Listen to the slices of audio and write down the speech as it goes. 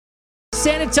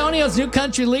San Antonio's new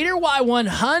country leader,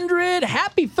 Y100.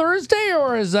 Happy Thursday,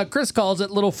 or as Chris calls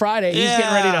it, Little Friday. He's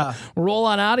getting ready to roll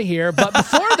on out of here. But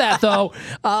before that, though,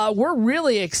 we're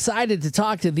really excited to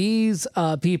talk to these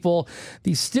people,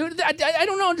 these students. I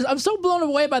don't know. I'm so blown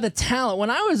away by the talent. When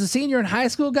I was a senior in high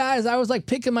school, guys, I was like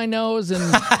picking my nose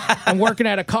and working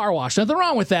at a car wash. Nothing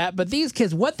wrong with that. But these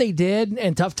kids, what they did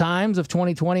in tough times of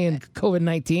 2020 and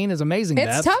COVID-19 is amazing.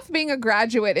 It's tough being a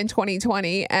graduate in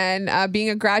 2020 and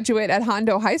being a graduate at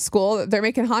Hondo High School. They're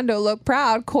making Hondo look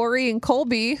proud. Corey and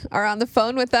Colby are on the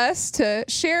phone with us to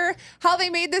share how they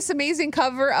made this amazing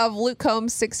cover of Luke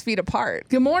Combs' 6 Feet Apart.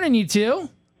 Good morning, you two.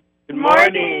 Good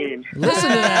morning. Listen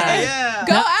to that.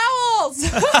 Go Owls!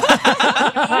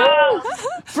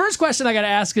 First question I got to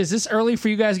ask, is this early for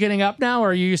you guys getting up now, or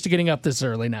are you used to getting up this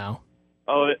early now?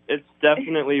 Oh, it's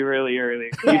definitely really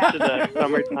early. Used to the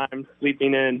summertime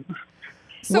sleeping in.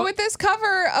 So with this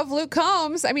cover of Luke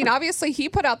Combs, I mean, obviously he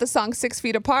put out the song 6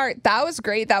 Feet Apart. That was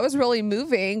great. That was really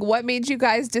moving. What made you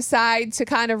guys decide to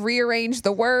kind of rearrange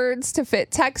the words to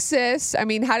fit Texas? I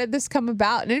mean, how did this come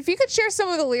about? And if you could share some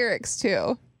of the lyrics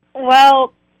too.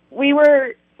 Well, we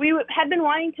had been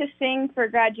wanting to sing for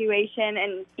graduation,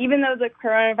 and even though the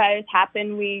coronavirus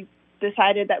happened, we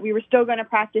decided that we were still going to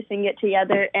practice and get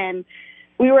together, and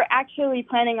we were actually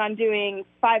planning on doing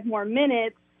 5 more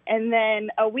minutes. And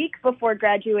then a week before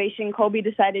graduation, Colby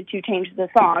decided to change the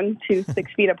song to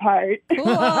 6 Feet Apart. Whoa.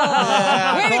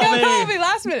 Way to go, Colby.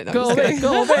 Last minute. No,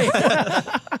 Colby.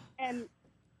 And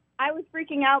I was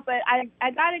freaking out, but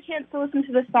I got a chance to listen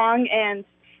to the song, and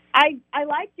I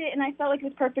liked it, and I felt like it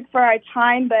was perfect for our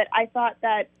time, but I thought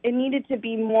that it needed to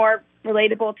be more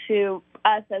relatable to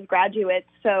us as graduates.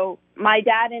 So my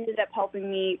dad ended up helping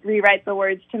me rewrite the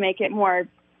words to make it more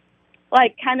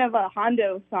like kind of a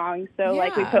Hondo song. So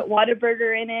like we put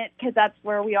Whataburger in it because that's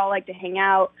where we all like to hang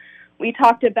out. We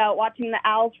talked about watching the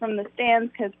Owls from the stands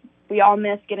because we all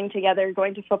miss getting together,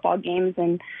 going to football games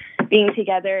and being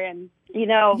together. And, you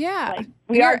know, like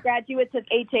we are graduates of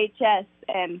HHS,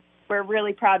 and we're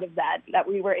really proud of that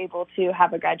we were able to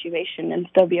have a graduation and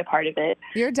still be a part of it.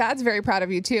 Your dad's very proud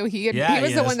of you too. He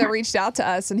was the one that reached out to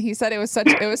us, and he said it was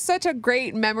such a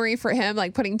great memory for him,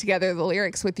 like putting together the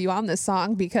lyrics with you on this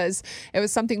song, because it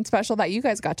was something special that you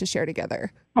guys got to share together.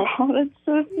 Oh, that's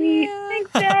so sweet. Yeah.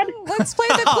 Thanks, Dad. Let's play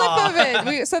the clip of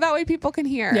it so that way people can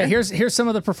hear. Yeah, here's some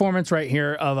of the performance right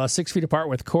here of 6 Feet Apart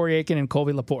with Corey Aiken and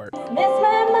Colby Laporte. Miss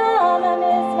my mom, I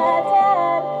miss my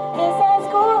dad, miss high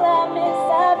school, I miss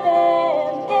our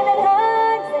band, giving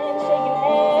hugs and shaking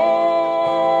hands.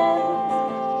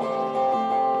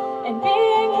 And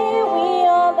being here, we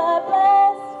all are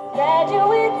blessed,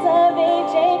 graduates of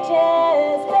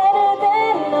HHS, better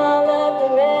than all of the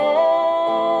rest.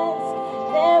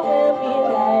 There will be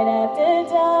light after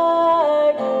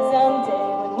dark, someday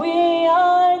when we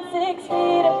are 6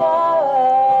 feet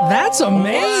apart. That's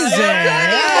amazing.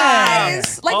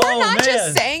 Guys. Like, we're not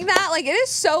just saying that. Like, it is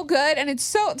so good. And it's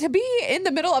so, to be in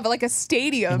the middle of like a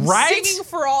stadium singing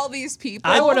for all these people.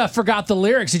 I would have forgot the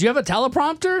lyrics. Did you have a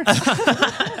teleprompter?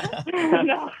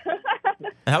 No.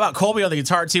 How about Colby on the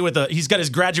guitar too? He's got his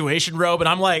graduation robe, and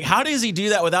I'm like, how does he do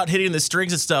that without hitting the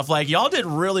strings and stuff? Like, y'all did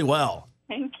really well.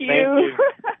 Thank you. Thank you.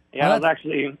 Yeah, I was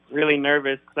actually really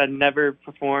nervous because I'd never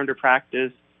performed or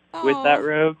practiced with that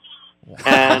robe.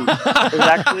 And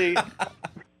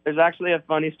there's actually a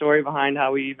funny story behind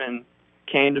how we even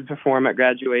came to perform at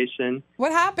graduation.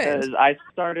 What happened? Because I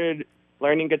started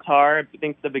learning guitar, I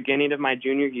think, the beginning of my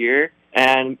junior year,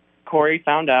 and Corey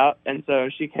found out, and so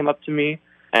she came up to me,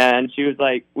 and she was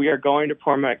like, we are going to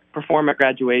perform at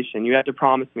graduation. You have to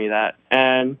promise me that.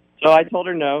 And so I told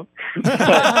her no.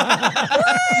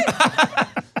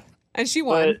 And she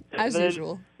won, as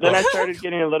usual. Then I started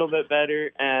getting a little bit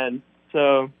better, and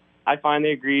so I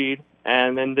finally agreed.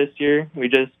 And then this year, we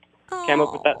just came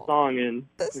up with that song, and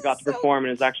we got to perform, and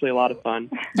it was actually a lot of fun.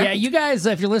 Yeah, you guys,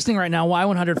 if you're listening right now,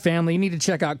 Y100 family, you need to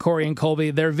check out Corey and Colby.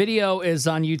 Their video is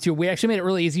on YouTube. We actually made it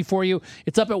really easy for you.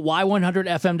 It's up at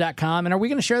y100fm.com. And are we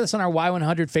going to share this on our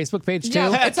Y100 Facebook page too?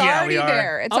 Yeah, it's already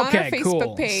there. It's on our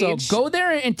Facebook page. So go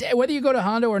there, and whether you go to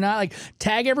Hondo or not, like,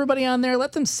 tag everybody on there.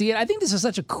 Let them see it. I think this is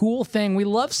such a cool thing. We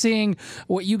love seeing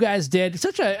what you guys did.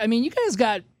 You guys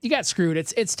got screwed.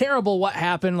 It's terrible what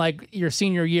happened like your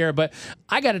senior year, but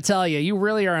I got to tell you, you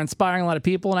really are inspiring a lot of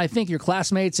people, and I think your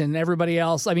classmates and everybody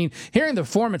else, I mean, hearing the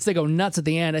performance, they go nuts at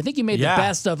the end. I think you made the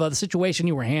best of the situation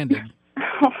you were handed.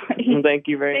 Thank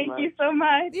you very much. Thank you so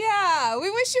much. Yeah, we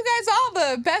wish you guys all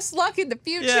the best luck in the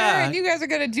future, Yeah. and you guys are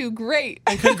going to do great.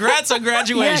 And congrats on Yeah,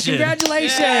 graduation.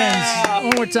 congratulations. Yeah.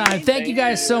 One more time. Thank you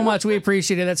guys so much. We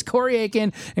appreciate it. That's Corey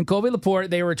Aiken and Colby Laporte.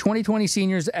 They were 2020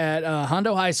 seniors at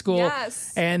Hondo High School.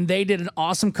 Yes. And they did an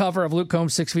awesome cover of Luke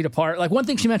Combs' 6 Feet Apart. Like one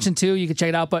thing she mentioned too, you can check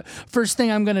it out. But first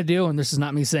thing I'm going to do, and this is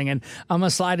not me singing, I'm going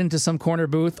to slide into some corner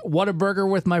booth. What a burger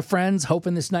with my friends.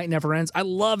 Hoping this night never ends. I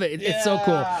love it. It's so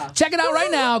cool. Check it out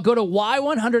right now. Go to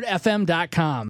y100fm.com.